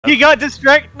He got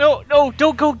distracted. No, no,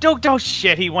 don't go, don't. Oh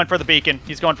shit, he went for the beacon.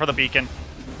 He's going for the beacon.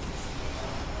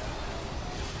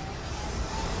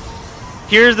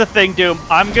 Here's the thing, Doom.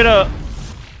 I'm gonna...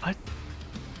 What?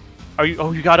 Are you...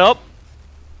 Oh, you got up?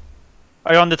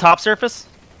 Are you on the top surface?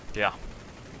 Yeah.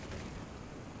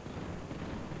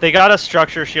 They got a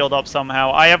structure shield up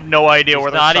somehow. I have no idea where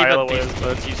the silo is.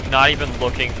 But... He's not even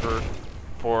looking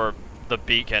for the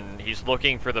beacon. He's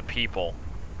looking for the people.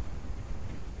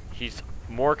 He's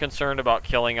more concerned about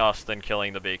killing us than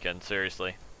killing the beacon,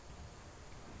 seriously.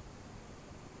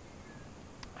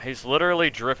 He's literally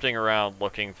drifting around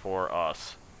looking for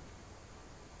us.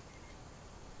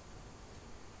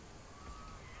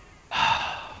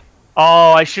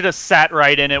 Oh, I should have sat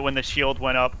right in it when the shield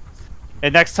went up.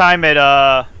 And next time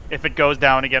if it goes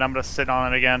down again, I'm gonna sit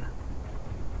on it again.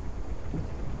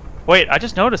 Wait, I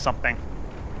just noticed something.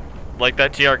 Like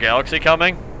that TR Galaxy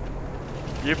coming?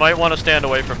 You might want to stand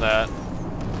away from that.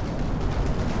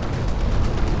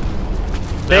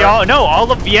 They all... No,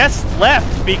 all of VS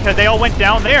left because they all went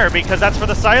down there because that's where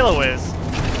the silo is.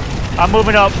 I'm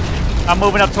moving up. I'm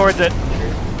moving up towards it.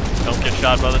 Don't get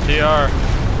shot by the TR.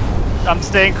 I'm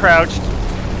staying crouched.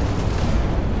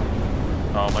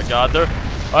 Oh my god, they're...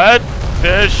 What?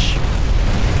 Fish!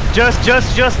 Just...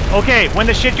 Okay, when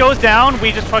the shit goes down,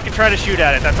 we just fucking try to shoot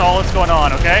at it. That's all that's going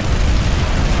on, okay?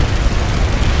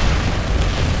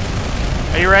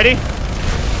 Are you ready?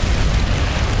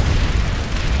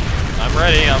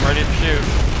 I'm ready to shoot.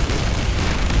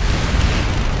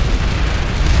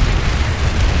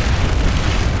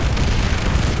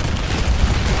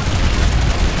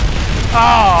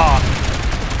 Ah!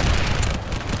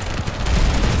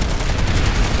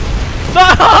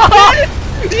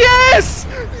 Yes!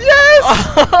 Yes!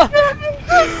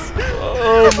 Yes!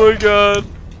 Oh my god.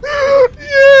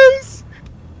 Yes!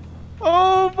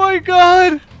 Oh my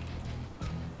god!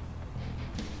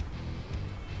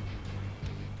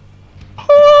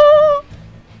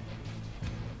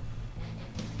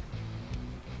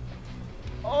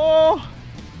 Oh!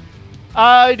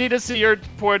 I need to see your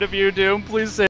point of view, Doom. Please say